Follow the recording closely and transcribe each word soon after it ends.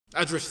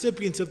As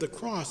recipients of the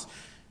cross,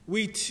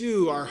 we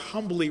too are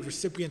humbly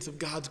recipients of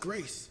God's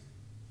grace.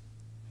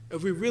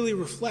 If we really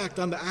reflect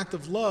on the act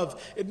of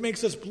love, it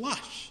makes us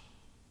blush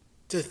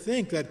to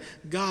think that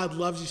God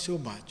loves you so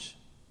much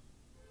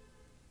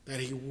that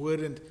he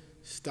wouldn't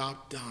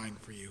stop dying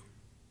for you.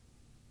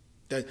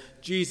 That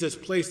Jesus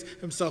placed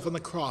himself on the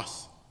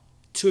cross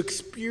to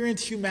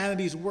experience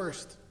humanity's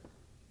worst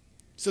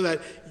so that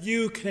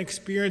you can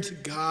experience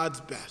God's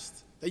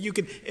best, that you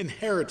can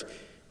inherit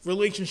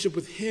relationship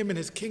with him and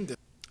his kingdom.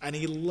 And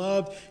he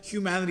loved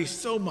humanity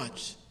so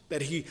much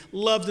that he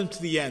loved them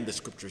to the end, the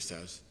scripture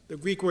says. The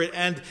Greek word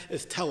end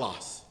is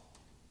telos.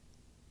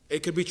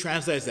 It could be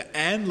translated as the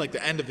end, like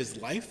the end of his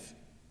life,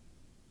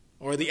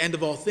 or the end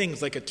of all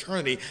things, like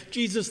eternity.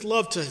 Jesus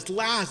loved to his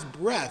last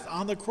breath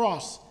on the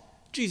cross.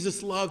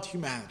 Jesus loved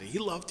humanity. He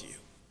loved you.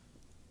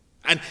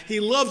 And he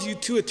loves you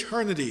to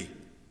eternity,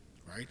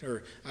 right?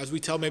 Or as we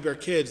tell maybe our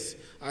kids,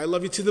 I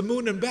love you to the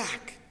moon and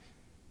back.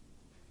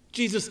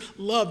 Jesus'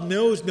 love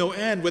knows no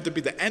end, whether it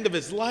be the end of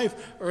his life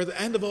or the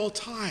end of all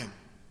time.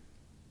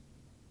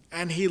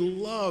 And he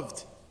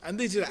loved, and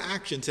these are the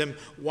actions, him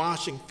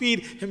washing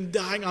feet, him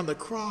dying on the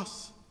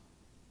cross.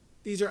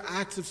 These are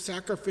acts of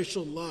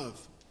sacrificial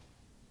love.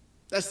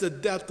 That's the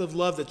depth of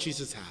love that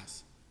Jesus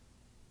has.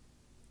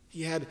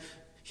 He had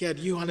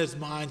you on his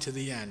mind to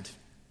the end.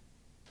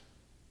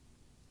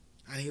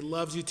 And he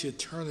loves you to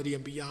eternity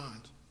and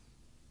beyond.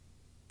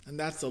 And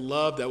that's the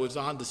love that was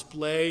on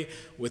display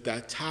with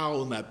that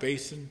towel and that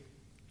basin.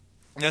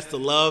 And that's the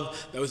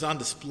love that was on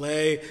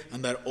display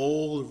on that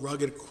old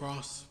rugged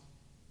cross.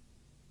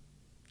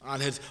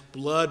 On his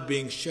blood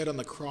being shed on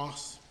the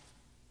cross.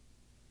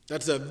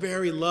 That's the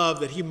very love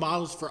that he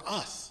models for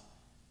us.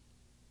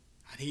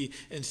 And he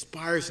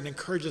inspires and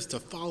encourages us to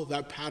follow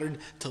that pattern,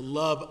 to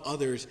love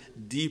others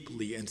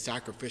deeply and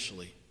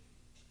sacrificially.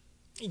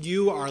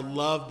 You are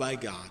loved by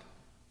God.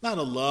 Not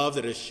a love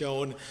that is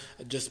shown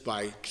just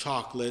by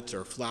chocolates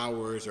or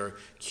flowers or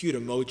cute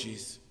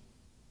emojis,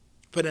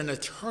 but an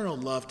eternal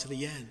love to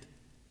the end.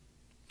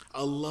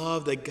 A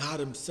love that God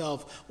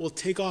himself will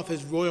take off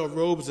his royal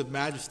robes of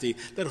majesty,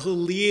 that he'll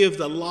leave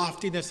the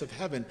loftiness of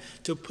heaven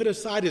to put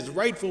aside his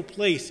rightful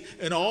place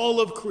in all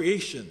of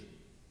creation,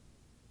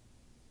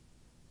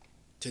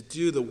 to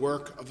do the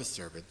work of a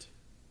servant,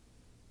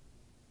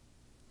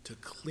 to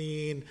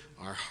clean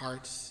our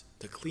hearts,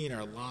 to clean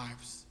our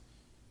lives,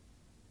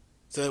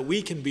 so that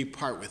we can be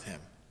part with him,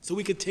 so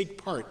we can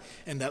take part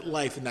in that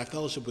life, in that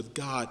fellowship with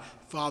God,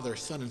 Father,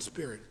 Son, and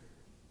Spirit.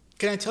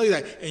 Can I tell you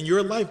that in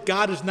your life,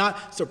 God is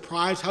not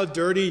surprised how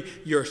dirty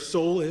your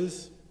soul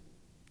is,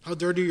 how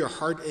dirty your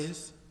heart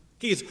is?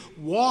 He has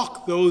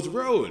walked those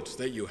roads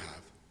that you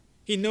have.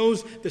 He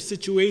knows the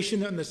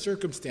situation and the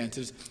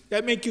circumstances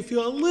that make you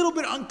feel a little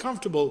bit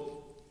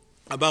uncomfortable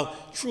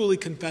about truly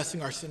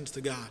confessing our sins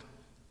to God.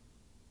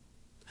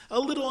 A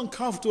little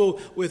uncomfortable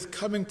with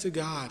coming to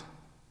God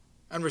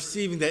and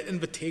receiving that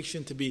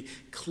invitation to be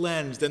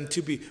cleansed and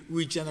to be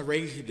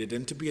regenerated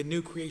and to be a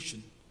new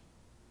creation.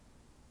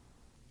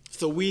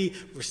 So we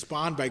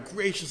respond by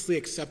graciously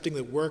accepting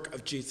the work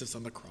of Jesus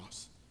on the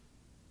cross,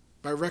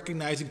 by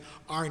recognizing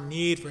our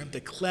need for him to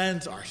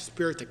cleanse our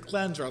spirit, to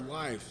cleanse our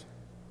lives,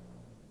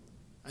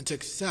 and to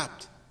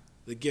accept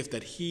the gift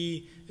that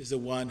he is the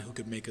one who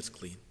could make us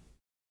clean.